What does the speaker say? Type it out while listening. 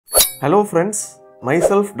Hello friends,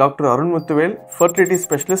 myself Dr. Arun Muthuvel, fertility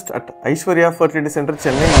specialist at Iswarya Fertility Center,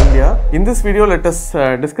 Chennai, India. In this video, let us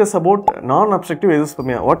discuss about non-obstructive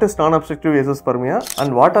azoospermia. What is non-obstructive azoospermia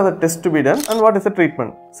and what are the tests to be done and what is the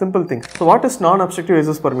treatment? Simple things. So what is non-obstructive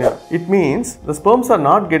azoospermia? It means the sperms are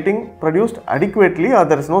not getting produced adequately or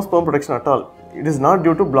there is no sperm production at all. It is not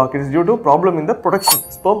due to block, it is due to problem in the production.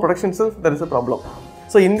 Sperm production itself, there is a problem.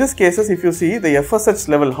 So in these cases, if you see the FSH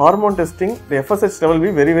level, hormone testing, the FSH level will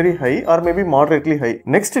be very high or maybe moderately high.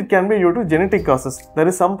 Next, it can be due to genetic causes. There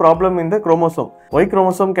is some problem in the chromosome. Y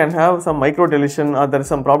chromosome can have some micro deletion or there is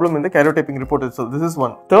some problem in the karyotyping report itself. This is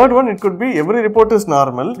one. Third one, it could be every report is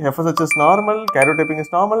normal, FSH is normal, karyotyping is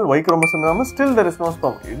normal, Y chromosome is normal, still there is no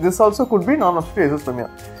sperm. This also could be non-obstructive azoospermia.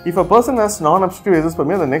 If a person has non-obstructive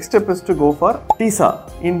azoospermia, the next step is to go for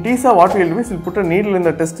TESA. In TESA, what we will do is we will put a needle in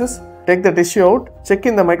the testis, take the tissue out, check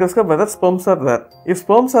in the microscope whether sperms are there. If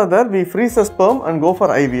sperms are there, we freeze the sperm and go for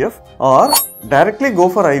IVF, or directly go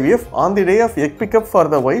for IVF on the day of egg pickup for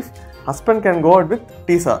the wife. Husband can go out with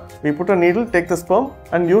TESA. We put a needle, take the sperm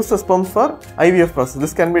and use the sperms for IVF process.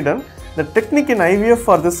 This can be done. The technique in IVF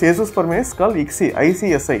for this azoospermia is called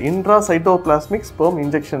ICSI, intra cytoplasmic sperm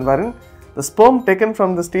injection, wherein the sperm taken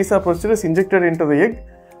from this TESA procedure is injected into the egg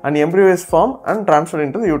and embryo is formed and transferred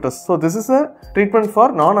into the uterus. So this is a treatment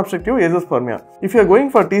for non-obstructive azoospermia. If you are going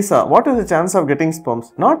for TESA, what is the chance of getting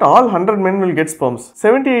sperms? Not all 100 men will get sperms.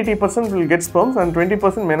 70-80% will get sperms and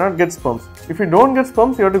 20% may not get sperms. If you don't get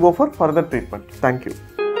sperms, you have to go for further treatment. Thank you.